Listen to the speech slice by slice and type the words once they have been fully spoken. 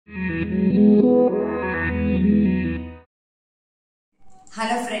Hello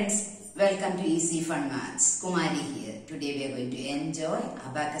friends, welcome to Easy Fun Maths. Kumari here. Today we are going to enjoy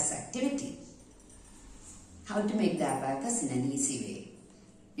abacus activity. How to make the abacus in an easy way.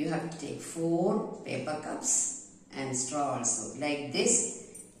 You have to take 4 paper cups and straw also. Like this,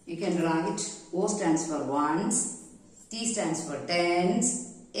 you can write O stands for ones, T stands for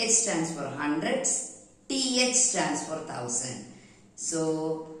tens, H stands for hundreds, TH stands for thousand.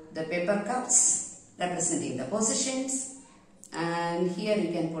 So the paper cups representing the positions. And here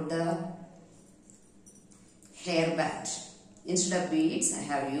you can put the hair band. Instead of beads, I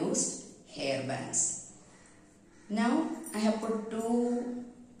have used hair bands. Now I have put 2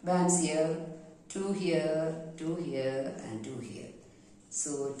 bands here, 2 here, 2 here and 2 here.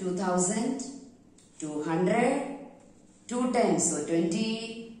 So 2000, 200, 2 tens, so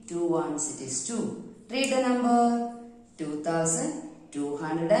 20, 2 ones it is 2. Read the number 2222.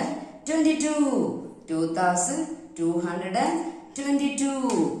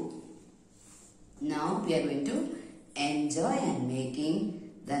 2222. Now we are going to enjoy and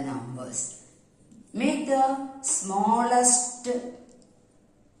making the numbers. Make the smallest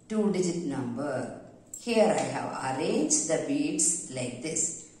 2-digit number. Here I have arranged the beads like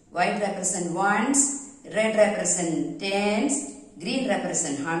this. White represent ones, red represent tens, green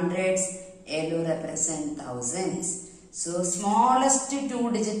represent hundreds, yellow represent thousands. So smallest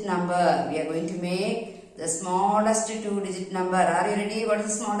 2-digit number. We are going to make the smallest 2-digit number. Are you ready? What is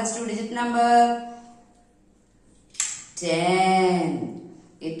the smallest 2-digit number? 10.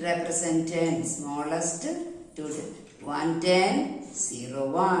 It represents 10. Smallest 2-digit. 1 10,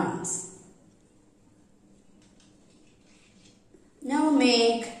 0 ones. Now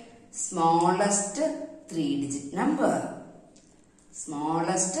make smallest 3-digit number.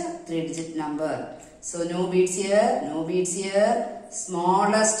 Smallest 3-digit number. So no beads here, no beads here.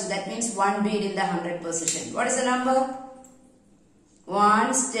 Smallest, that means 1 bead in the 100 position. What is the number?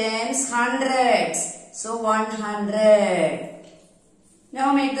 Ones, tens, hundreds. So 100.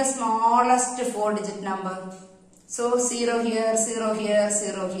 Now make the smallest 4-digit number. So 0 here, 0 here,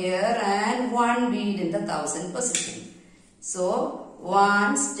 0 here and 1 bead in the 1000 position. So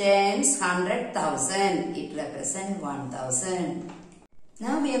ones, tens, 100, 1000. It represents 1000.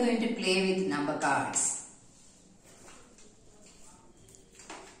 Now we are going to play with number cards.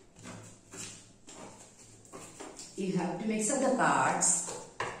 You have to mix up the cards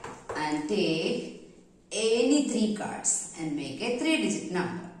and take any 3 cards and make a 3-digit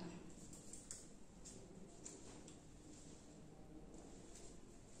number.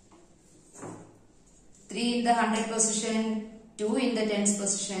 Three in the 100 position, 2 in the tens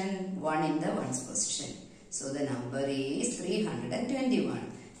position, 1 in the ones position. So the number is 321.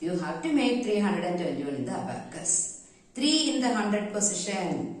 You have to make 321 in the abacus. 3 in the 100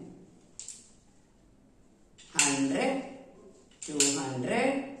 position. 100,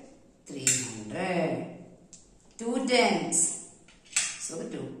 200, 300. 2 tens. So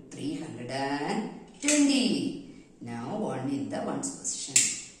 320. Now 1 in the ones position.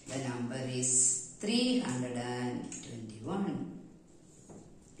 The number is 321.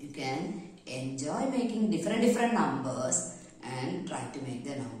 You can enjoy making different numbers and try to make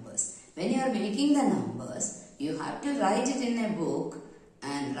the numbers. When you are making the numbers, you have to write it in a book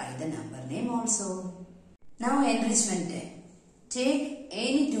and write the number name also. Now enrichment time. Take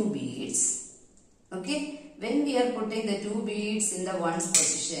any 2 beads. Okay. When we are putting the 2 beads in the ones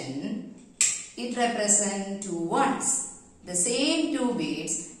position, it represents 2 ones. The same 2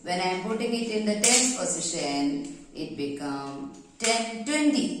 beads, when I am putting it in the tens position, it becomes 10,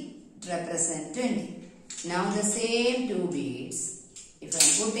 20. It represents 20. Now the same 2 beads, if I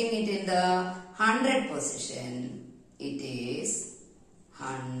am putting it in the 100 position, it is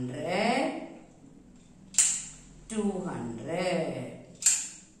 100, 200.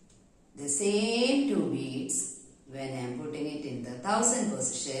 The same 2 beads, when I am putting it in the 1000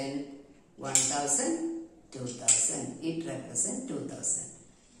 position, 1000, 2000. It represents 2000.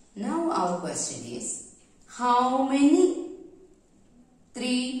 Now our question is, how many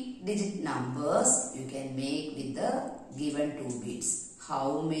 3-digit numbers you can make with the given 2 beads?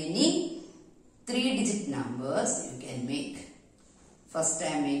 How many 3-digit numbers you can make? First I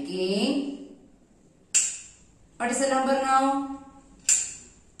am making, what is the number now?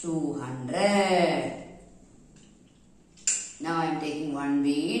 200. Now I am taking 1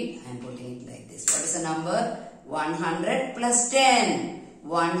 bead, I am putting it like this. What is the number? 100 plus 10.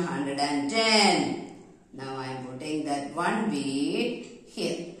 110. Now I am putting that 1 bead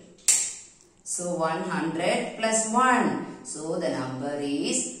here. So 100 plus 1. So the number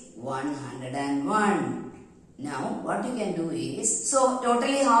is 101. Now what you can do is, so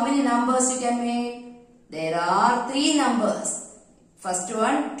totally how many numbers you can make? There are 3 numbers. First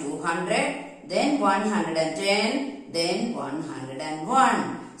one 200, then 110, then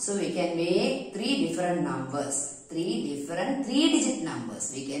 101. So we can make 3 different numbers. 3 different 3-digit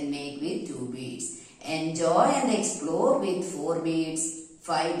numbers we can make with 2 beads. Enjoy and explore with 4 beads,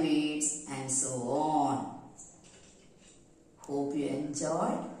 5 beads and so on. Hope you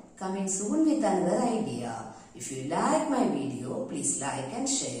enjoyed. Coming soon with another idea. If you like my video, please like and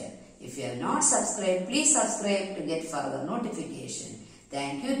share. If you have not subscribed, please subscribe to get further notification.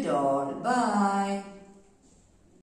 Thank you all. Bye.